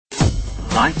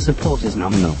Life support is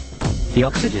nominal. The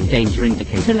oxygen danger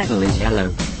indicator level is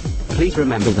yellow. Please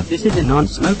remember that this is a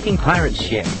non-smoking pirate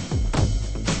ship.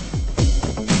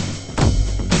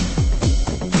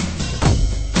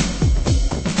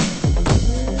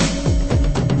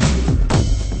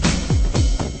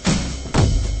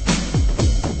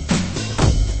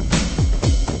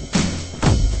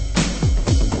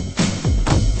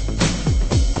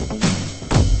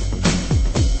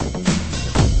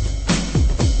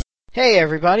 Hey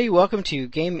everybody, welcome to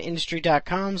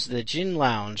GameIndustry.com's The Gin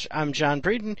Lounge. I'm John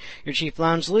Breeden, your chief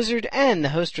lounge lizard and the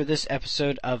host for this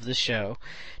episode of the show.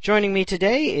 Joining me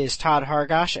today is Todd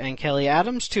Hargosh and Kelly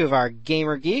Adams, two of our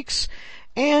gamer geeks.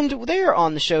 And they are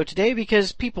on the show today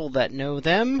because people that know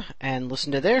them and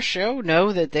listen to their show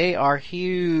know that they are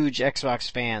huge Xbox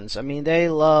fans. I mean, they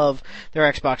love their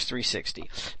Xbox 360.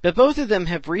 But both of them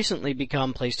have recently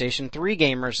become PlayStation 3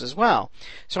 gamers as well.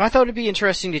 So I thought it'd be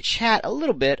interesting to chat a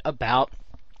little bit about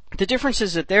the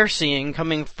differences that they're seeing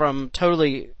coming from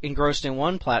totally engrossed in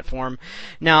one platform,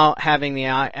 now having the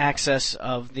access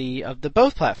of the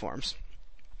both platforms.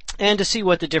 And to see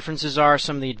what the differences are,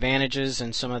 some of the advantages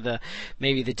and some of the,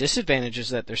 maybe the disadvantages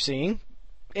that they're seeing.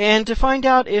 And to find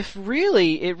out if it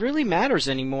really matters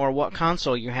anymore what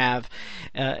console you have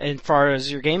as far as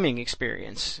your gaming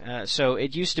experience. So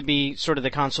it used to be sort of the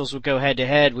consoles would go head to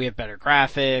head. We have better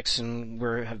graphics and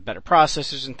we have better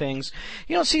processors and things.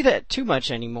 You don't see that too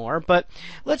much anymore, but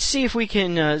let's see if we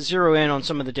can zero in on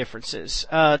some of the differences.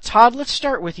 Todd, let's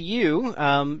start with you.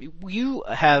 You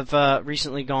have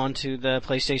recently gone to the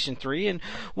PlayStation 3, and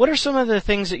what are some of the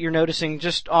things that you're noticing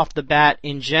just off the bat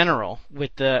in general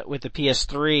with the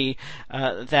PS3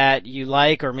 that you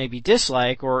like or maybe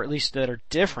dislike, or at least that are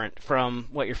different from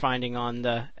what you're finding on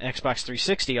the Xbox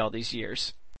 360 all these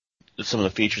years? Some of the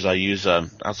features I use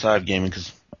outside of gaming,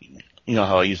 because you know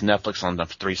how I use Netflix on the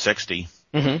 360.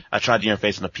 Mm-hmm. I tried the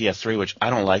interface on the PS3, which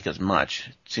I don't like as much.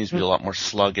 It seems to be a lot more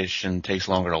sluggish and takes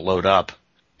longer to load up.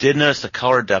 Did notice the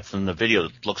color depth in the video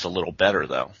looks a little better,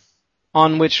 though.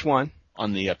 On which one?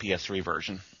 On the PS3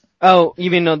 version. Oh, you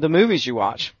mean the movies you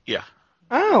watch? Yeah.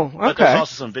 Oh, okay. But there's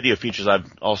also some video features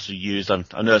I've also used. I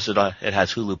noticed that it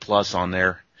has Hulu Plus on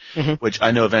there, mm-hmm. which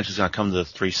I know eventually is going to come to the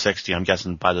 360. I'm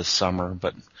guessing by this summer,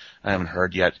 but I haven't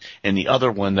heard yet. And the other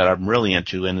one that I'm really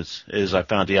into is I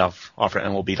found the offer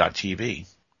MLB.TV.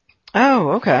 Oh,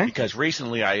 okay. Because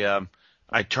recently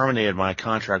I terminated my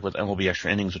contract with MLB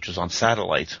Extra Innings, which was on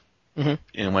satellite, mm-hmm.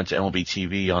 and went to MLB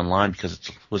TV online because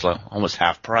it was almost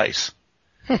half price.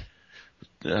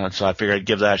 So I figured I'd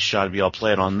give that a shot to be able to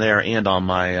play it on there and on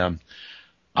my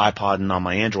iPod and on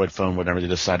my Android phone whenever they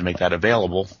decide to make that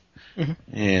available. Mm-hmm.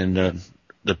 And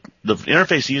the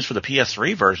interface used for the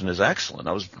PS3 version is excellent.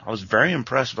 I was very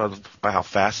impressed by how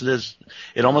fast it is.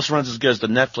 It almost runs as good as the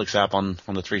Netflix app on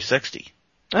the 360.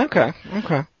 Okay.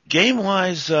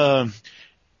 Game-wise,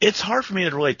 it's hard for me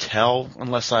to really tell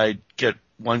unless I get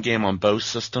one game on both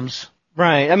systems.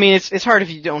 Right. I mean, it's hard if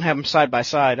you don't have them side by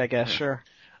side, I guess. Sure.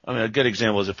 I mean, a good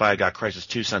example is if I got Crysis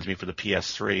 2 sent to me for the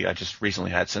PS3, I just recently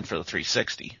had it sent for the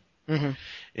 360. Mm-hmm.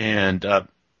 And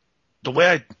the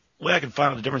way I can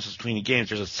find out the differences between the games,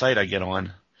 there's a site I get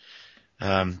on.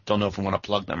 Don't know if I want to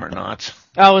plug them or not.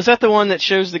 Oh, is that the one that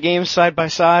shows the games side by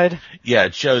side? Yeah,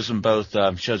 it shows them both.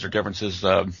 Shows their differences,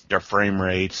 their frame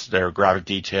rates, their graphic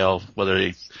detail, whether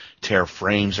they tear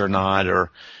frames or not, or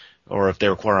if they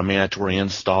require a mandatory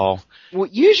install. Well,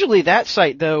 usually that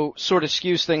site, though, sort of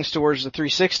skews things towards the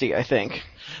 360, I think.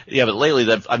 Yeah, but lately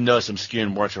I've noticed them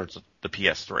skewing more towards the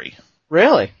PS3.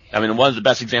 Really? I mean, one of the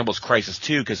best examples is Crysis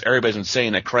 2, because everybody's been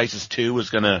saying that Crysis 2 was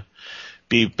going to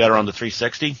be better on the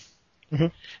 360. Mm-hmm.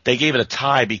 They gave it a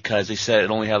tie because they said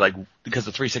it only had because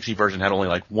the 360 version had only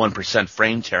 1%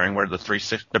 frame tearing, where the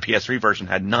PS3 version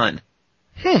had none.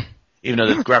 Even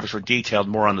though the graphics were detailed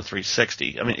more on the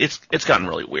 360. I mean, it's gotten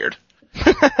really weird.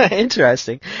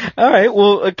 Interesting. All right.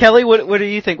 Well, Kelly, what do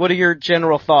you think? What are your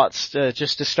general thoughts,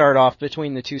 just to start off,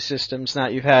 between the two systems now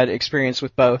that you've had experience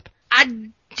with both? I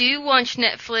do watch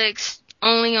Netflix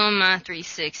only on my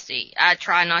 360. I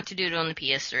try not to do it on the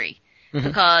PS3 mm-hmm.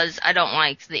 because I don't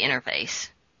like the interface.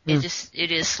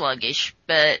 It is sluggish,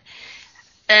 but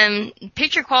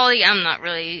picture quality, I'm not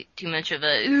really too much of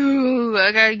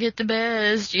I gotta get the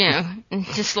best,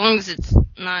 just as long as it's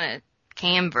not a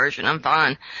cam version, I'm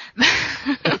fine.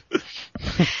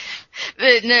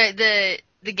 But no,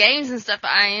 the games and stuff,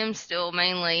 I am still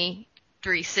mainly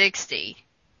 360,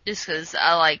 just because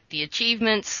I like the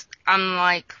achievements. I'm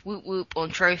like whoop whoop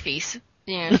on trophies,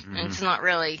 mm-hmm. and it's not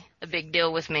really a big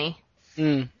deal with me.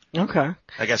 Okay.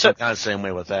 I guess I'm kind of the same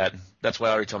way with that. That's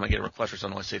why every time I get a request for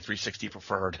something, I say 360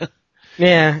 preferred.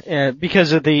 Yeah,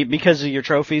 because of your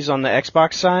trophies on the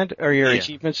Xbox side or your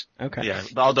achievements. Okay. Yeah,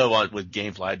 although with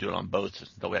GameFly, I do it on both.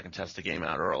 That way I can test the game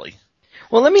out early.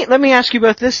 Well, let me ask you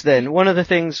about this then. One of the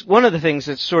things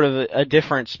that's sort of a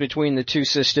difference between the two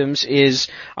systems is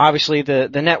obviously the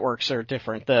networks are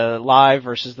different, the Live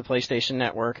versus the PlayStation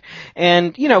Network.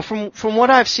 And, from what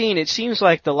I've seen, it seems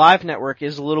like the Live network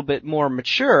is a little bit more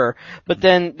mature, but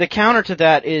then the counter to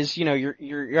that is,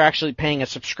 you're actually paying a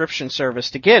subscription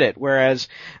service to get it. Whereas,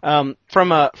 from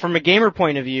a gamer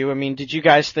point of view, I mean, did you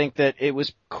guys think that it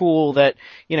was cool that,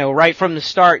 right from the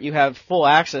start you have full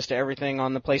access to everything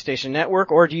on the PlayStation Network?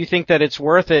 Or do you think that it's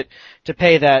worth it to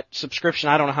pay that subscription?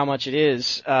 I don't know how much it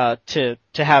is, to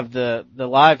have the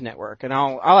Live network. And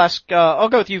I'll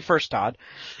go with you first, Todd.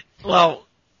 Well,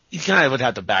 you kind of would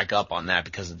have to back up on that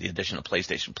because of the addition of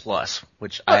PlayStation Plus,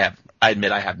 which I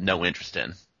admit I have no interest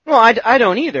in. Well, I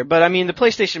don't either, but I mean, the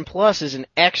PlayStation Plus is an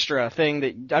extra thing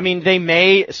that, I mean, they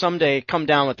may someday come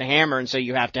down with the hammer and say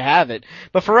you have to have it,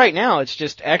 but for right now, it's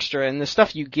just extra, and the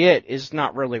stuff you get is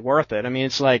not really worth it. I mean,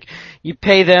 it's like, you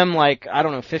pay them like, I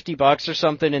don't know, $50 or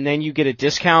something, and then you get a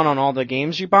discount on all the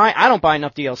games you buy. I don't buy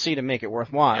enough DLC to make it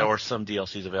worthwhile. Yeah, or some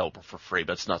DLCs available for free,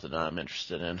 but it's nothing that I'm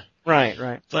interested in.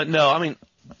 Right. But no, I mean,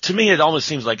 to me, it almost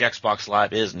seems like Xbox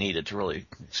Live is needed to really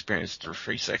experience the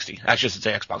 360. Actually, I should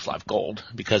say Xbox Live Gold,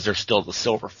 because there's still the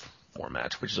silver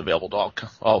format, which is available to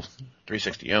all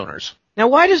 360 owners. Now,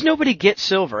 why does nobody get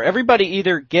silver? Everybody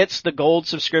either gets the gold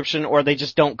subscription or they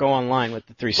just don't go online with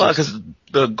the 360. Well, because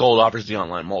the gold offers the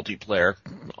online multiplayer,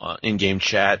 in-game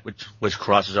chat, which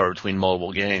crosses over between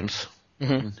mobile games.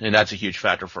 Mm-hmm. And that's a huge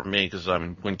factor for me, because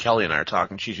when Kelly and I are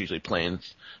talking, she's usually playing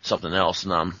something else,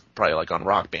 and I'm probably like on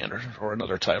Rock Band or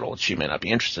another title that she may not be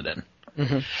interested in.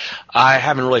 Mm-hmm. I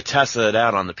haven't really tested it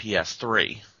out on the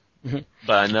PS3,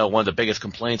 but I know one of the biggest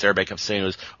complaints everybody kept saying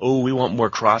was, "Oh, we want more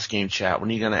cross-game chat.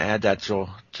 When are you going to add that to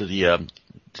the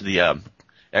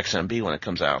XMB when it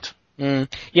comes out?"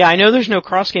 Yeah, I know there's no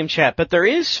cross-game chat, but there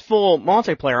is full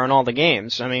multiplayer on all the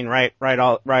games. I mean, right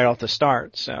off the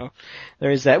start. So there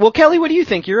is that. Well, Kelly, what do you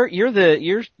think? You're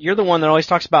the one that always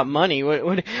talks about money.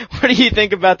 What do you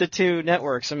think about the two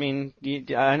networks? I mean,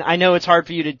 I know it's hard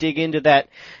for you to dig into that.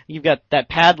 You've got that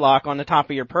padlock on the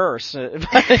top of your purse. No,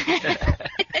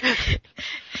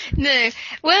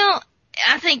 well,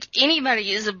 I think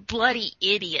anybody is a bloody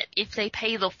idiot if they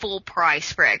pay the full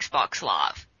price for Xbox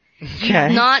Live. Okay.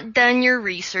 You've not done your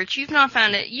research. You've not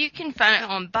found it. You can find it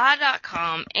on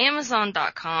buy.com,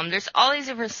 amazon.com. There's all these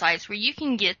different sites where you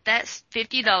can get that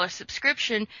 $50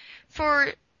 subscription for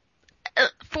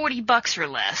 $40 or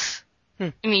less.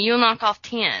 I mean, you'll knock off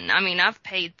 10. I mean, I've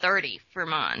paid $30 for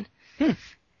mine.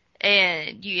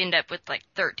 And you end up with like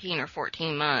 13 or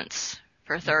 14 months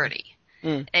for $30.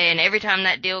 And every time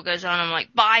that deal goes on, I'm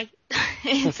like, buy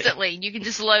instantly. You can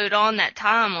just load on that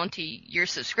time onto your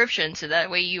subscription, so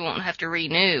that way you won't have to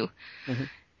renew.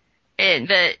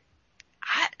 But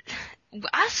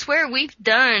I swear we've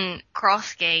done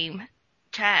cross-game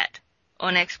chat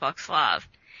on Xbox Live.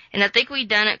 And I think we've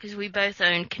done it because we both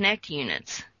own Kinect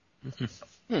units.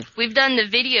 We've done the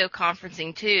video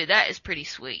conferencing too. That is pretty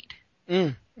sweet.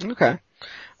 Okay.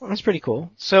 Well, that's pretty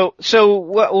cool. So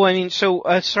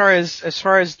as far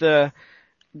as the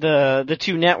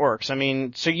two networks, I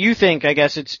mean, so you think, I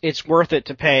guess it's worth it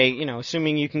to pay,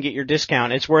 assuming you can get your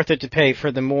discount, it's worth it to pay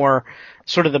for the more,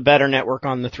 sort of the better network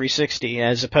on the 360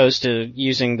 as opposed to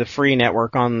using the free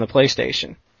network on the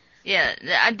PlayStation. Yeah,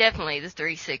 I definitely the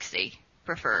 360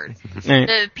 preferred.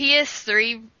 The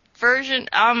PS3 version,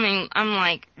 I mean, I'm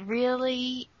like,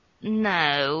 really?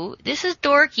 No, this is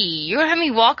dorky. You're gonna have me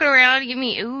walking around and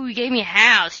you gave me a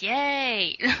house.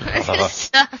 Yay. This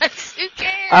sucks. Who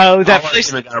cares? Oh, that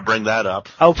PlayStation gotta bring that up.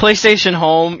 Oh, PlayStation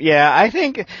Home. Yeah, I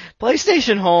think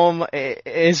PlayStation Home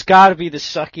is gotta be the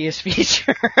suckiest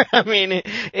feature. I mean,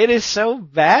 it is so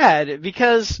bad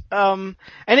because, and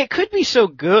it could be so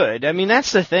good. I mean,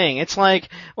 that's the thing. It's like,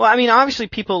 well, I mean, obviously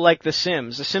people like The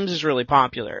Sims. The Sims is really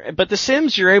popular, but The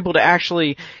Sims, you're able to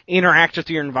actually interact with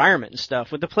your environment and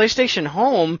stuff. With the PlayStation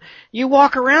Home, you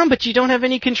walk around, but you don't have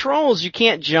any controls. You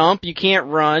can't jump, you can't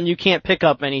run, you can't pick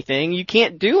up anything, you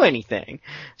can't do anything.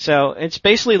 So it's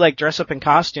basically like dress up in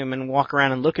costume and walk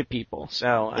around and look at people.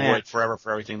 So wait forever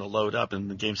for everything to load up,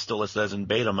 and the game still says in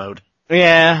beta mode.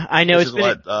 Yeah, I know. It's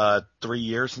been 3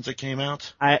 years since it came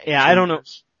out. I don't know.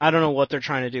 I don't know what they're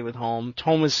trying to do with Home.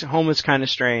 Home is kind of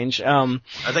strange. I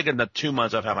think in the 2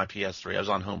 months I've had my PS3, I was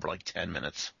on Home for like 10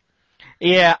 minutes.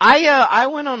 Yeah, I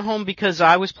went on Home because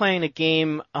I was playing a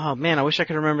game. Oh man, I wish I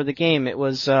could remember the game. It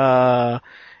was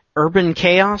Urban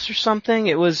Chaos or something.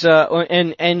 It was,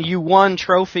 and you won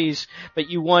trophies, but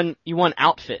you won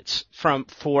outfits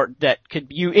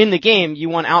in the game, you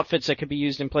won outfits that could be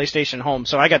used in PlayStation Home.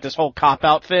 So I got this whole cop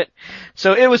outfit.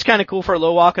 So it was kind of cool for a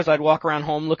little while because I'd walk around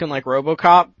home looking like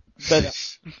RoboCop. But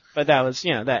that was,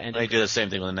 that ended. They do the same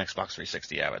thing with an Xbox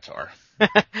 360 avatar.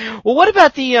 Well, what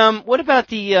about the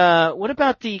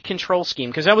control scheme?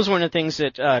 Because that was one of the things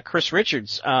that Chris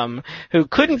Richards, who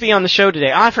couldn't be on the show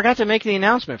today. I forgot to make the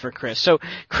announcement for Chris. So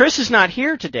Chris is not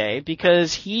here today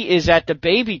because he is at the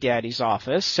baby daddy's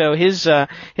office. So his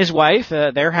wife,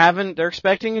 they're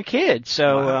expecting a kid.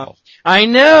 So wow. I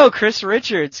know, Chris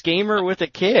Richards, gamer with a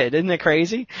kid. Isn't it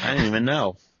crazy? I didn't even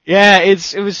know. Yeah,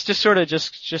 it was just sort of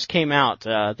just came out,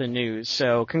 the news.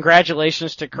 So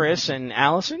congratulations to Chris and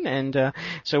Allison, and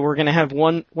so we're gonna have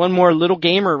one more little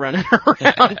gamer running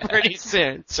around pretty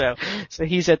soon. So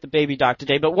he's at the baby doc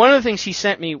today. But one of the things he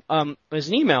sent me, as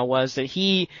an email was that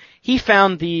he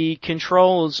found the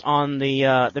controls on the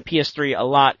PS3 a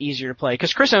lot easier to play.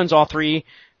 Cause Chris owns all three.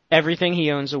 Everything.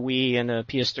 He owns a Wii and a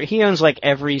PS3. He owns like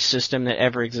every system that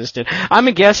ever existed. I'm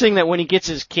guessing that when he gets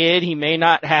his kid, he may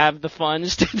not have the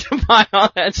funds to buy all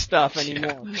that stuff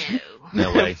anymore.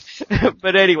 No way.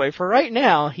 But anyway, for right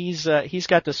now, he's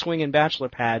got the swinging bachelor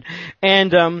pad.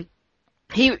 And,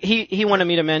 he wanted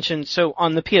me to mention, so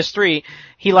on the PS3,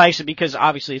 he likes it because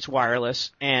obviously it's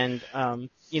wireless and,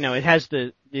 it has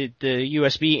the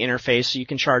USB interface so you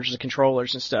can charge the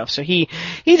controllers and stuff. So he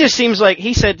just seems like,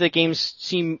 he said the games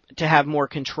seem to have more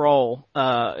control,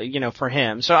 for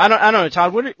him. So I don't know,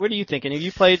 Todd, what are you thinking? Have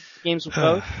you played games with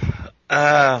both?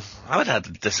 I would have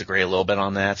to disagree a little bit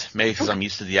on that. Maybe because I'm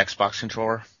used to the Xbox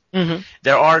controller. Mm-hmm.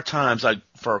 There are times,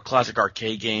 for classic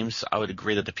arcade games, I would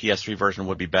agree that the PS3 version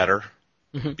would be better.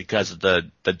 Mm-hmm. Because the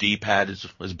D-pad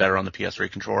is better on the PS3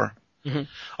 controller. Mm-hmm.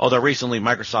 Although recently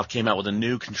Microsoft came out with a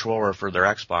new controller for their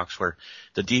Xbox where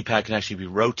the D-pad can actually be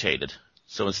rotated.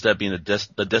 So instead of being the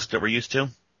disc that we're used to,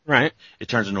 right, it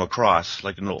turns into a cross,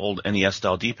 like an old NES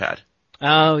style D-pad.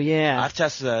 Oh yeah. I've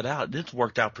tested that out. It's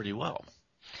worked out pretty well.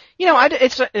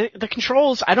 The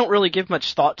controls I don't really give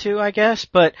much thought to, I guess,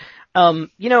 but I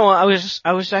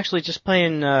was actually just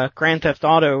playing Grand Theft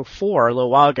Auto 4 a little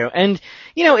while ago, and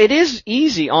it is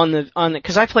easy on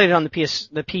because I played it on the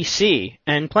PC,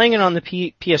 and playing it on the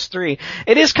PS3,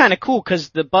 it is kind of cool because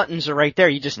the buttons are right there.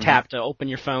 You just tap to open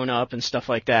your phone up and stuff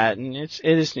like that, and it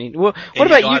is neat. What about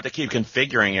you? You don't have to keep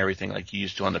configuring everything like you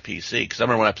used to on the PC. Because I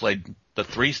remember when I played the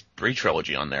 3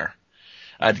 trilogy on there,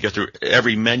 I had to go through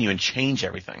every menu and change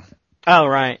everything. Oh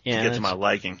right, yeah. To get to my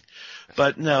liking.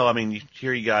 But no, I mean,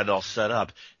 here you got it all set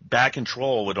up. Back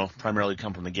control would primarily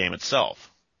come from the game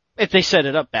itself. If they set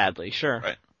it up badly, sure.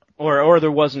 Right. Or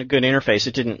there wasn't a good interface,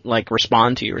 it didn't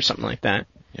respond to you or something like that.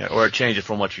 Yeah, or it changed it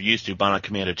from what you're used to. Bionic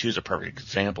Commando 2 is a perfect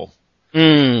example.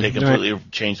 They completely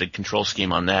changed the control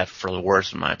scheme on that for the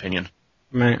worse, in my opinion.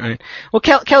 Right. Well,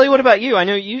 Kelly, what about you? I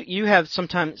know you have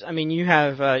sometimes,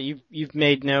 you've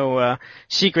made no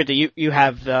secret that you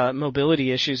have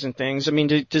mobility issues and things. I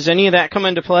mean, does any of that come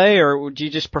into play, or do you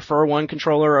just prefer one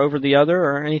controller over the other,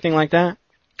 or anything like that?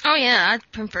 Oh yeah, I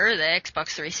prefer the Xbox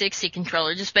 360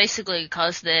 controller, just basically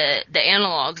because the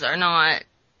analogs are not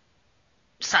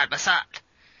side by side.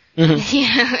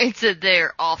 Mm-hmm.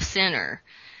 They're off center.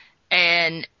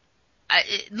 And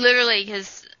literally,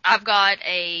 because I've got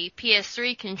a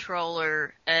PS3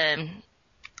 controller,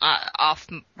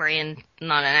 off-brand,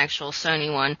 not an actual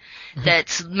Sony one,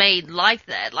 that's made like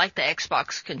that, like the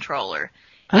Xbox controller.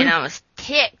 Huh? And I was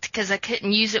ticked because I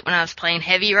couldn't use it when I was playing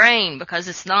Heavy Rain because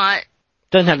it's not...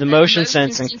 Doesn't have the motion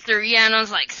sensing. Yeah, and I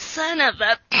was like, son of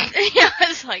a... I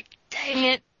was like, dang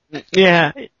it.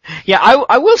 Yeah.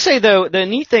 I will say though, the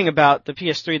neat thing about the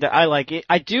PS3 that I like,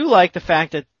 I do like the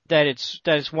fact that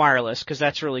it's wireless, because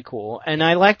that's really cool. And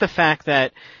I like the fact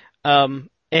that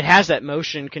it has that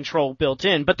motion control built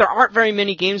in, but there aren't very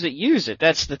many games that use it.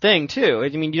 That's the thing too. I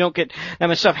mean, you don't get that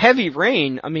much stuff. Heavy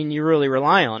Rain, I mean, you really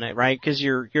rely on it, right? Because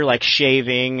you're like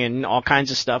shaving and all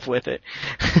kinds of stuff with it.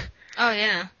 Oh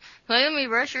yeah. Let me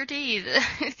brush your teeth.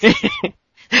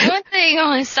 One thing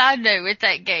on a side note with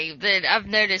that game that I've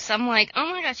noticed, I'm like,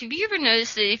 oh my gosh, have you ever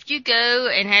noticed that if you go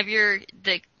and have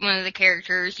one of the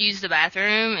characters use the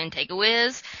bathroom and take a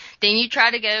whiz, then you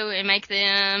try to go and make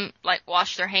them,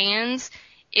 wash their hands,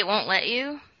 it won't let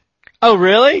you? Oh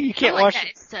really? You can't wash...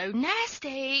 That is so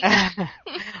nasty. I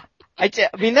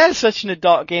mean, that is such an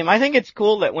adult game. I think it's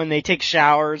cool that when they take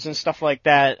showers and stuff like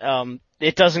that,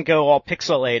 it doesn't go all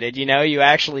pixelated, you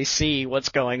actually see what's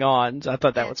going on. So I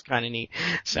thought that was kind of neat.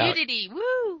 So. Nudity,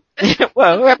 woo!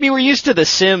 Well, I mean, we're used to The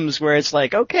Sims where it's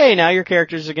like, okay, now your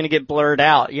characters are going to get blurred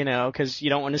out, because you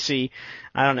don't want to see,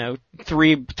 I don't know,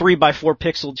 3x4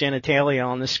 pixel genitalia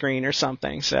on the screen or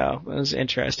something. So it was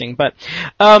interesting. But,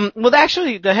 well,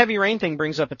 actually, the Heavy Rain thing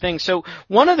brings up a thing. So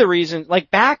one of the reasons, like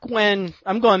back when,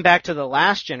 I'm going back to the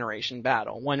last generation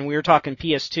battle, when we were talking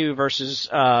PS2 versus,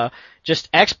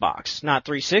 just Xbox, not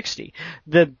 360.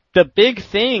 The big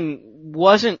thing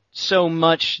wasn't so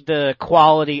much the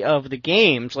quality of the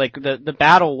games. Like the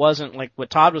battle wasn't like what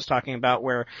Todd was talking about,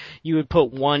 where you would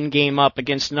put one game up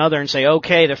against another and say,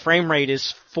 okay, the frame rate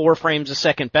is 4 frames a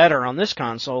second better on this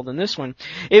console than this one.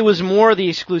 It was more the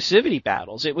exclusivity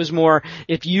battles. It was more,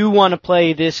 if you want to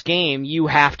play this game, you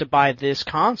have to buy this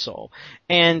console.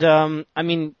 And I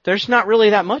mean, there's not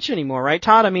really that much anymore, right,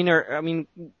 Todd? I mean,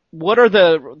 what are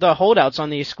the holdouts on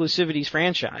the exclusivities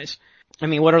franchise? I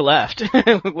mean, what are left?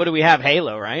 What do we have?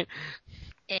 Halo, right?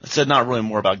 I said not really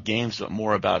more about games, but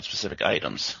more about specific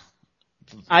items.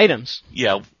 Items?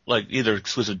 Yeah, like either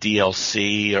exclusive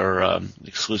DLC or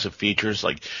exclusive features.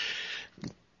 Like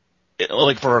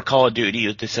for Call of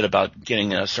Duty, they said about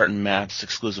getting certain maps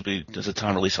exclusively as a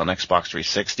time release on Xbox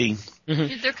 360.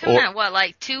 Mm-hmm. They're coming out,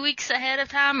 like 2 weeks ahead of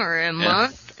time or a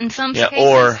month in some cases?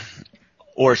 Yeah,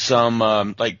 or some,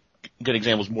 like, good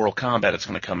example is Mortal Kombat. It's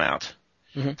going to come out.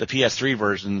 Mm-hmm. The PS3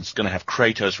 version is going to have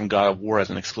Kratos from God of War as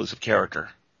an exclusive character.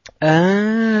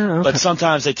 Okay. But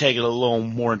sometimes they take it a little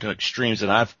more into extremes,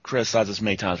 and I've criticized this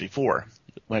many times before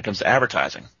when it comes to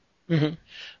advertising. Mm-hmm.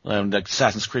 Like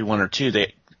Assassin's Creed 1 or 2,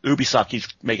 Ubisoft keeps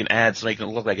making ads making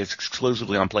it look like it's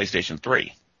exclusively on PlayStation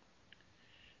 3.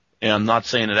 And I'm not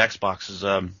saying that Xbox is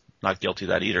not guilty of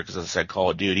that either, because as I said,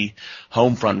 Call of Duty,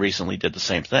 Homefront recently did the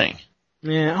same thing.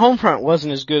 Yeah, Homefront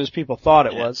wasn't as good as people thought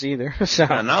it was either. So.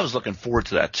 And I was looking forward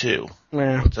to that too.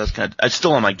 Yeah. So that's it's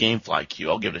still on my GameFly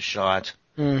queue. I'll give it a shot.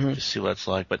 Mm-hmm. Just see what it's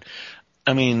like. But,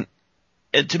 I mean,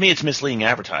 to me it's misleading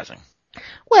advertising.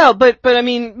 Well, but I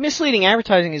mean, misleading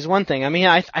advertising is one thing. I mean,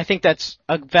 I think that's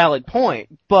a valid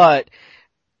point. But,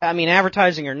 I mean,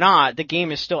 advertising or not, the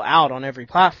game is still out on every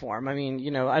platform. I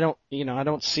mean, I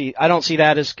don't see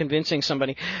that as convincing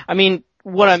somebody. I mean,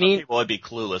 some people would be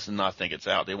clueless and not think it's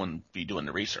out. They wouldn't be doing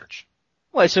the research.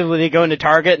 Well, so when they go into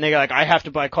Target and they go like, I have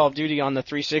to buy Call of Duty on the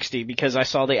 360 because I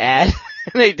saw the ad,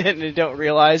 and they don't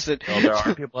realize that. Well, there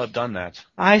are people who have done that.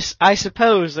 I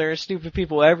suppose there are stupid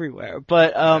people everywhere,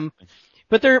 but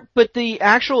the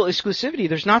actual exclusivity,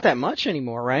 there's not that much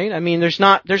anymore, right? I mean, there's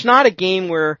not a game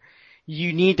where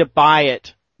you need to buy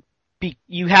it.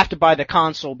 You have to buy the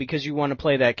console because you want to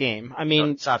play that game. I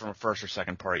mean, aside from a first or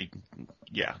second party,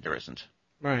 yeah, there isn't.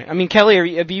 Right. I mean,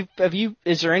 Kelly, have you,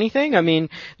 is there anything? I mean,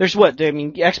 there's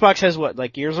Xbox has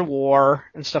like Gears of War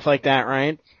and stuff like that,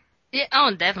 right? Yeah,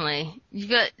 oh, definitely. You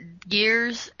got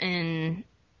Gears and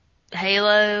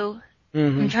Halo.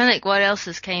 Mm-hmm. I'm trying to think what else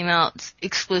has came out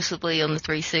exclusively on the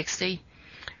 360.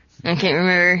 I can't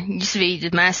remember. It used to be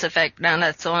the Mass Effect. Now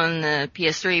that's on the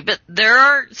PS3. But there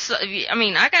are,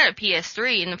 I got a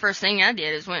PS3, and the first thing I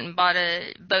did is went and bought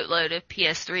a boatload of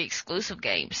PS3 exclusive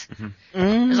games. Mm-hmm.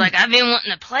 I was like, I've been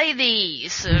wanting to play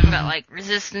these. So about like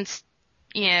Resistance,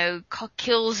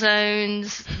 Kill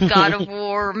Zones, God of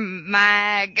War,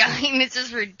 Mag. I mean, it's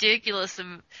just ridiculous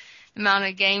the amount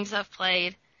of games I've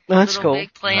played. That's cool.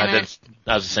 Big Planet.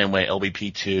 That was the same way.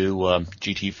 LBP2,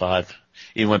 GT5.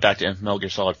 Even went back to Metal Gear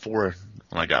Solid 4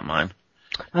 when I got mine.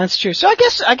 That's true. So I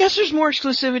guess there's more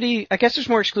exclusivity. I guess there's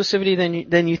more exclusivity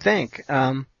than you think.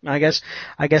 I guess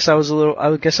I was a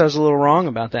little wrong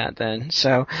about that then.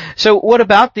 So what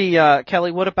about the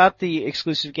Kelly? What about the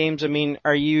exclusive games? I mean,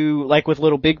 are you like with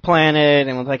Little Big Planet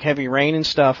and with like Heavy Rain and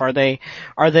stuff? Are they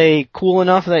cool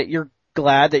enough that you're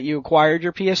glad that you acquired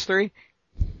your PS3?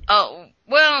 Oh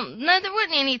well, no, there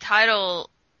wasn't any title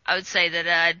I would say that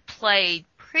I'd played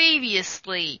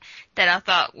previously that I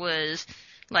thought was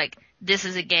like, this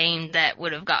is a game that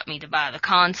would have got me to buy the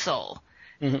console.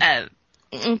 Mm-hmm.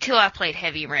 Until I played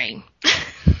Heavy Rain.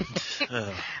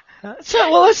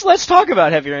 Let's talk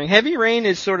about Heavy Rain. Heavy Rain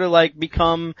is sort of like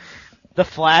become the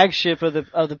flagship of the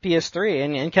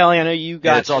PS3, and Kelly, I know you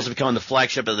got. Yeah, it's also becoming the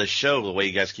flagship of the show. The way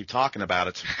you guys keep talking about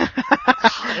it.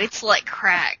 Oh, it's like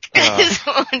crack. It's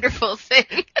a wonderful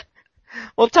thing.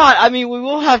 Well, Todd, I mean, we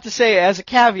will have to say, as a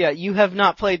caveat, you have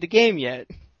not played the game yet.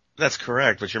 That's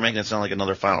correct, but you're making it sound like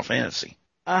another Final Fantasy.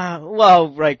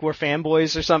 Well, like we're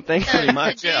fanboys or something. Pretty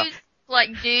much, yeah.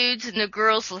 Like dudes and the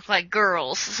girls look like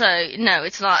girls, so no,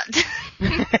 it's not.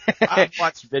 I've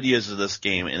watched videos of this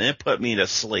game, and it put me to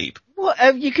sleep.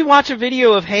 Well, you can watch a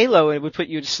video of Halo, and it would put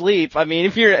you to sleep. I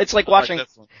mean, it's like watching...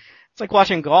 It's like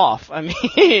watching golf. I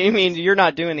mean, you're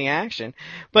not doing the action.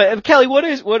 But Kelly,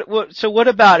 what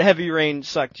about Heavy Rain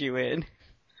sucked you in?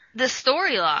 the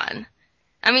storyline.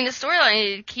 I mean, the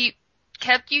storyline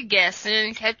kept you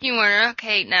guessing, kept you wondering,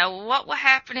 okay, now what will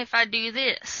happen if I do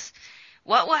this?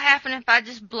 What will happen if I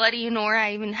just bloody Nora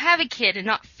even have a kid and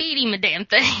not feed him a damn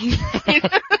thing?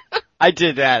 I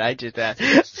did that.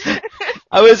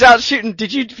 I was out shooting.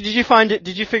 Did you find it?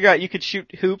 Did you figure out you could shoot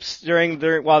hoops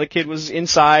while the kid was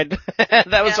inside?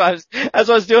 That was what I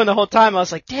was doing the whole time. I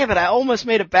was like, damn it, I almost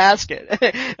made a basket.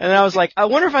 And I was like, I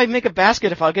wonder if I make a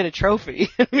basket if I'll get a trophy.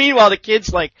 Meanwhile, the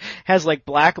kid's has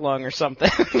black lung or something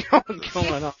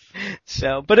going on.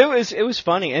 So, but it was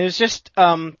funny. And it was just,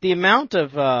 the amount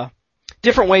of,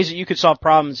 different ways that you could solve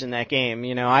problems in that game.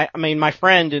 You know, I mean, my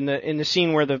friend in the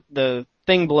scene where the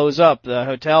thing blows up, the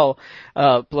hotel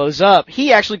blows up,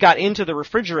 he actually got into the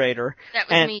refrigerator. That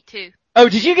was me too. Oh,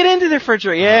 did you get into the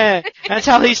refrigerator? Yeah. That's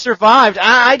how he survived.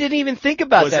 I didn't even think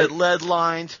about that. Was it lead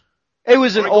lined? It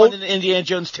was an old in Indiana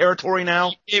Jones territory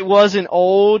now. It was an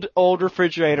old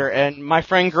refrigerator, and my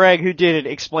friend Greg, who did it,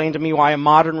 explained to me why a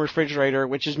modern refrigerator,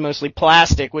 which is mostly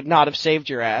plastic, would not have saved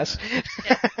your ass.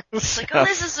 Yeah. It's like, oh,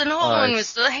 this is an old one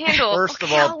with the handle. First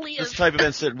of all, this type of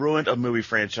incident ruined a movie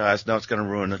franchise. Now it's going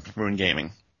to ruin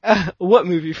gaming. What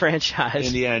movie franchise?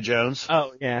 Indiana Jones.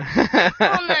 Oh, yeah.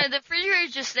 Well, no, the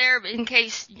refrigerator's just there in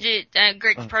case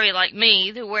Greg's probably like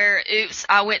me, where, oops,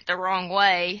 I went the wrong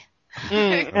way.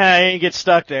 Yeah, you get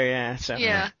stuck there, yeah. So.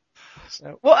 Yeah.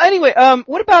 So, well, anyway,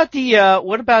 what about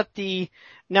the,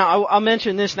 now I'll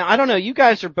mention this now, I don't know, you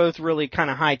guys are both really kind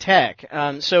of high tech,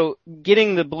 so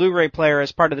getting the Blu-ray player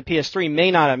as part of the PS3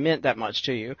 may not have meant that much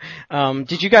to you.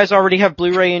 Did you guys already have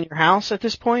Blu-ray in your house at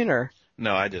this point, or?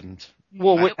 No, I didn't.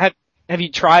 Well, have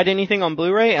you tried anything on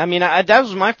Blu-ray? I mean, that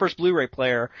was my first Blu-ray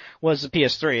player, was the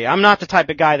PS3. I'm not the type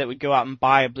of guy that would go out and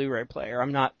buy a Blu-ray player.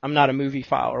 I'm not a movie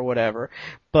file or whatever.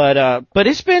 But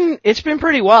it's been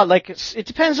pretty wild. Like, it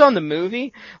depends on the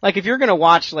movie. Like, if you're gonna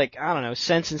watch, I don't know,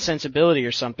 Sense and Sensibility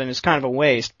or something, it's kind of a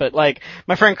waste. But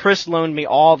my friend Chris loaned me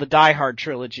all the Die Hard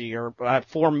trilogy, or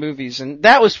 4 movies, and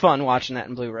that was fun watching that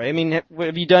in Blu-ray. I mean,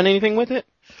 have you done anything with it?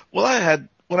 Well,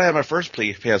 when I had my first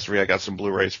PS3, I got some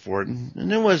Blu-rays for it,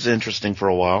 and it was interesting for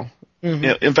a while. Mm-hmm. You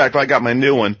know, in fact, when I got my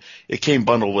new one, it came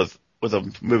bundled with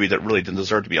a movie that really didn't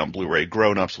deserve to be on Blu-ray,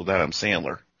 Grown Ups with Adam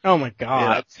Sandler. Oh my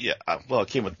god. Yeah, well, it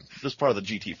came with this part of the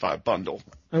GT5 bundle.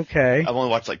 Okay. I've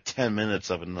only watched 10 minutes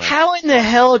of it. How in the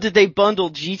hell did they bundle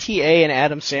GTA and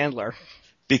Adam Sandler?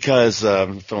 Because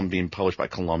the film being published by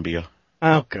Columbia.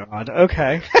 Oh god,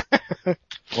 okay.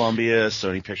 Columbia,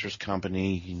 Sony Pictures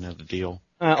Company, you know the deal.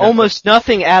 Almost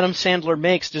nothing Adam Sandler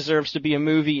makes deserves to be a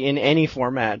movie in any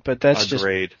format, but that's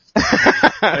Agreed. Like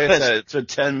I said, it's been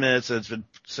 10 minutes and it's been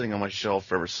sitting on my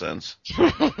shelf ever since.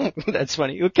 That's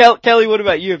funny. Well, Kelly, what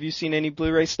about you? Have you seen any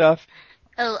Blu-ray stuff?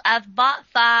 Oh, I've bought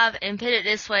 5, and put it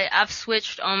this way, I've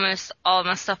switched almost all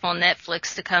my stuff on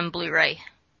Netflix to come Blu-ray.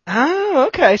 Oh,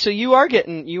 okay. So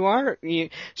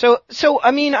so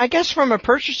I mean, I guess from a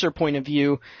purchaser point of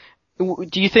view,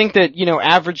 do you think that,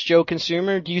 average Joe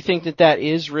consumer, do you think that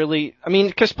is really, I mean,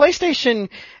 because PlayStation,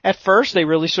 at first, they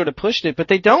really sort of pushed it, but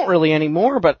they don't really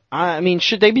anymore, but, I mean,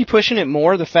 should they be pushing it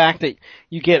more, the fact that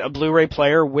you get a Blu-ray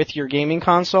player with your gaming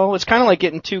console? It's kind of like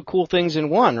getting 2 cool things in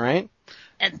one, right?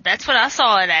 And that's what I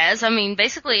saw it as. I mean,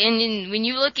 basically, and when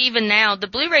you look even now, the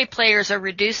Blu-ray players are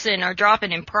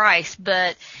dropping in price,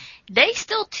 but they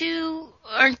still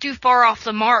aren't too far off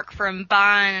the mark from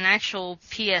buying an actual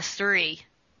PS3.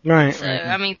 Right. So,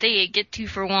 I mean, they get 2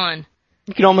 for 1.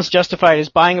 You could almost justify it as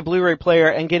buying a Blu-ray player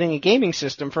and getting a gaming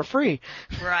system for free.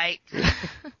 Right.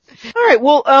 All right.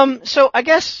 Well, so I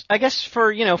guess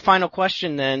for, final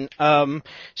question then,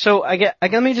 so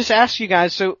let me just ask you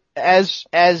guys, so as,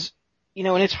 and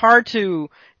it's hard to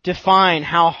define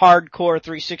how hardcore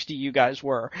 360 you guys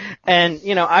were. And,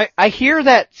 I hear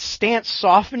that stance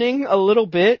softening a little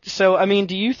bit. So, I mean,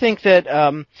 do you think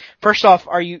that, first off,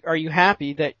 are you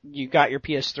happy that you got your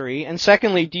PS3? And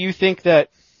secondly, do you think that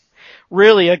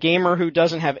really a gamer who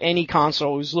doesn't have any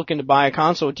console, who's looking to buy a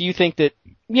console, do you think that,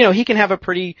 he can have a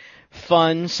pretty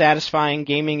fun, satisfying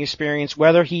gaming experience,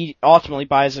 whether he ultimately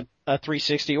buys a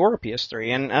 360 or a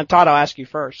PS3? And Todd, I'll ask you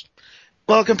first.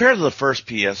 Well, compared to the first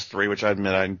PS3, which I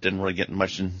admit I didn't really get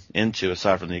much into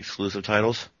aside from the exclusive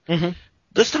titles, mm-hmm.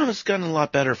 This time it's gotten a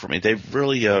lot better for me. They've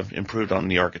really improved on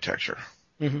the architecture.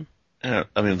 Mm-hmm.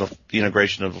 I mean, the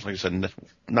integration of, like I said,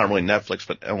 not really Netflix,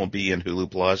 but MLB and Hulu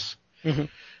Plus.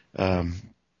 Mm-hmm.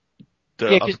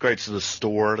 The upgrades to the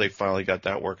store, they finally got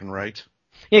that working right.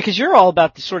 Yeah, because you're all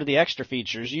about the extra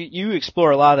features. You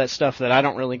explore a lot of that stuff that I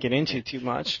don't really get into too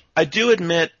much. I do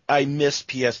admit I missed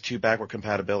PS2 backward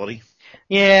compatibility.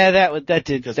 Yeah, that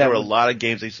did. Because there were a lot of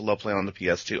games I used to love playing on the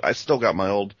PS2. I still got my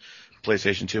old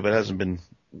PlayStation 2, but it hasn't been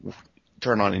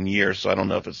turned on in years, so I don't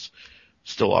know if it's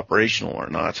still operational or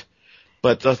not.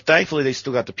 But thankfully, they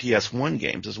still got the PS1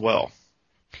 games as well.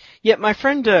 Yeah, my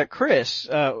friend Chris,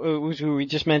 who we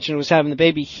just mentioned was having the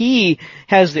baby, he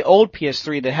has the old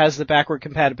PS3 that has the backward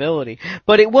compatibility.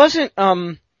 But it wasn't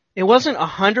 100%.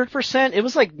 It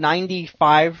was like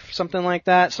 95, something like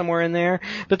that, somewhere in there.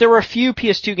 But there were a few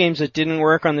PS2 games that didn't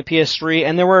work on the PS3,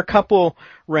 and there were a couple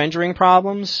rendering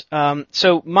problems.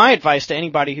 So my advice to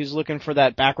anybody who's looking for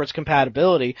that backwards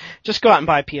compatibility, just go out and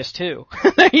buy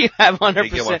PS2. There you have 100%. You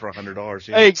get one for $100.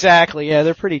 Yeah. Exactly. Yeah,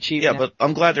 they're pretty cheap. Yeah, now. but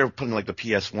I'm glad they're putting like the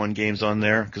PS1 games on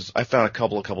there, because I found a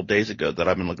couple days ago that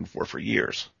I've been looking for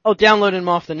years. Oh, downloading them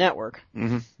off the network.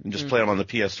 Mm-hmm. And just play them on the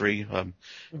PS3.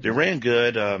 They ran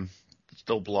good. It's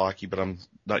still blocky, but I'm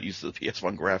not used to the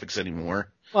PS1 graphics anymore.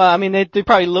 Well, I mean, they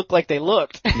probably look like they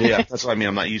looked. Yeah, that's what I mean.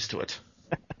 I'm not used to it.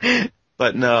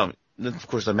 But no, of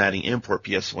course, I'm adding import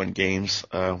PS1 games.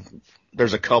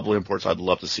 There's a couple imports I'd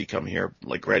love to see come here,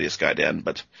 like Gradius Gaiden,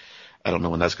 but I don't know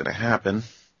when that's going to happen.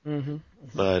 Mm-hmm.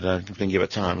 But I'm going to give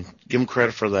it time. Give them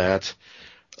credit for that.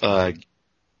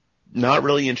 Not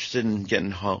really interested in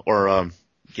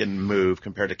getting moved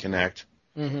compared to Kinect.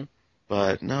 Mm-hmm.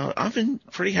 But no, I've been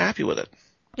pretty happy with it.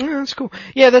 Yeah, that's cool.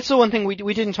 Yeah, that's the one thing we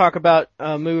didn't talk about,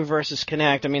 Move versus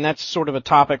Kinect. I mean, that's sort of a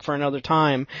topic for another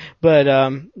time. But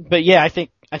yeah, I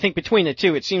think between the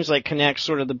two, it seems like Kinect's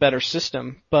sort of the better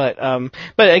system. But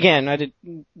again,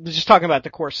 was just talking about the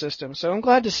core system. So I'm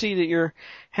glad to see that you're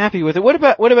happy with it. What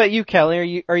about you,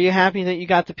 Kelly? Are you happy that you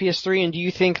got the PS3? And do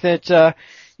you think that,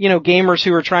 gamers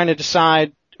who are trying to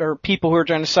decide, or people who are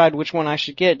trying to decide which one I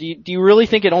should get, do you really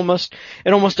think it almost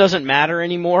doesn't matter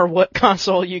anymore what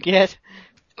console you get?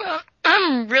 Well,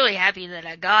 I'm really happy that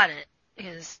I got it,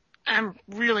 because I'm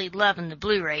really loving the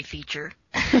Blu-ray feature.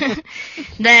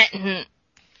 That and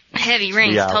Heavy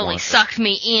Rain totally sucked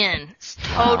me in.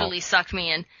 Sucked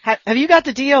me in. Have you got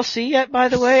the DLC yet, by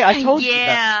the way? I told you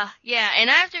that. Yeah, and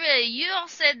after you all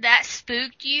said that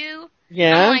spooked you,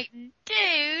 yeah. I'm like,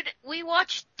 dude, we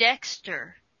watched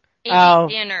Dexter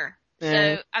and eat dinner.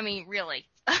 Yeah. So, I mean, really.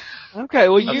 Okay,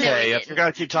 well, if you're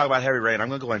going to keep talking about Heavy Rain, I'm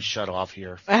going to go ahead and shut off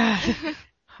here.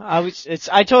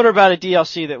 I told her about a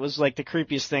DLC that was like the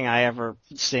creepiest thing I ever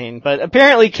seen, but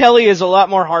apparently Kelly is a lot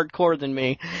more hardcore than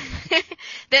me.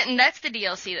 That's the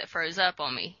DLC that froze up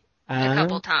on me a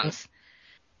couple times.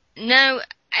 No,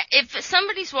 if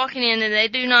somebody's walking in and they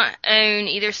do not own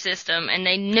either system and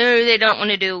they know they don't want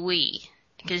to do a Wii,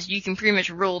 because you can pretty much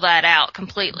rule that out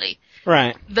completely.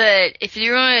 Right. But if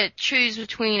you're going to choose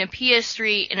between a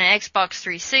PS3 and an Xbox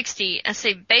 360, I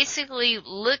say basically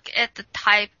look at the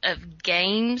type of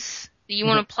games that you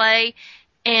want to play,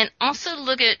 and also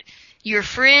look at your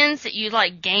friends that you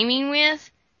like gaming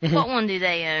with. Mm-hmm. What one do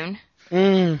they own?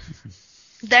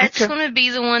 That's going to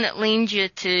be the one that leans you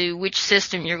to which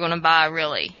system you're going to buy,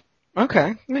 really.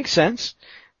 Okay, makes sense.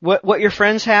 What your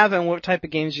friends have and what type of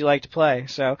games you like to play.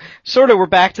 So, sort of we're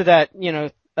back to that,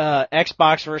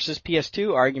 Xbox versus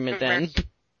PS2 argument then.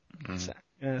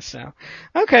 So,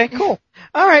 okay, cool.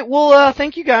 All right, well,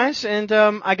 thank you guys, and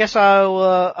I guess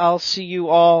I'll see you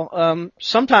all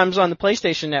sometimes on the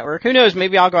PlayStation Network. Who knows?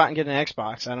 Maybe I'll go out and get an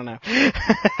Xbox. I don't know.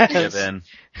 Yeah, then.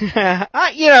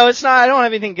 It's not. I don't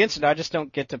have anything against it. I just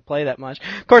don't get to play that much.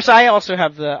 Of course, I also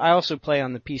play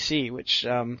on the PC, which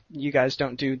you guys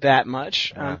don't do that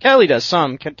much. Kelly does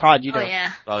some. Todd, you don't. Oh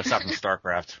yeah. Well, it's not from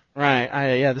StarCraft. Right.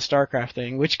 The StarCraft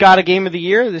thing, which got a Game of the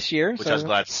Year this year. Which I was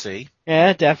glad to see.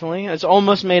 Yeah, definitely. It's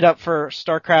almost made up for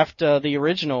StarCraft, the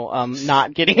original,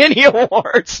 not getting any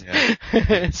awards.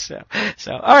 Yeah. so,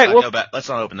 alright, let's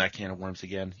not open that can of worms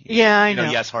again. Yeah, I know.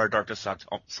 Yes, Hard Darkness sucked.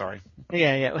 Oh, sorry.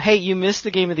 Yeah. Hey, you missed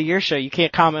the Game of the Year show. You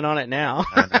can't comment on it now.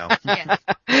 I know. Yeah.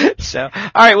 So,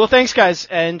 alright, well thanks guys,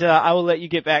 and, I will let you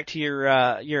get back to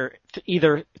your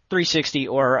either 360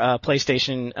 or,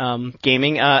 PlayStation,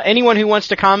 gaming. Anyone who wants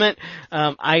to comment,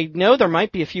 I know there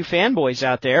might be a few fanboys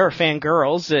out there, or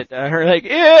fangirls that are like,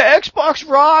 yeah, Xbox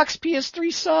rocks,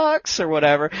 PS3 sucks, or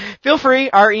whatever. Feel free.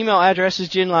 Our email address is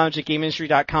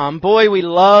ginlounge@GameIndustry.com. Boy, we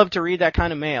love to read that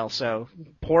kind of mail, so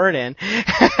pour it in.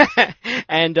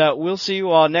 And, we'll see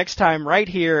you all next time right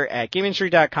here at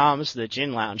GameIndustry.com's The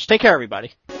Gin Lounge. Take care,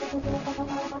 everybody.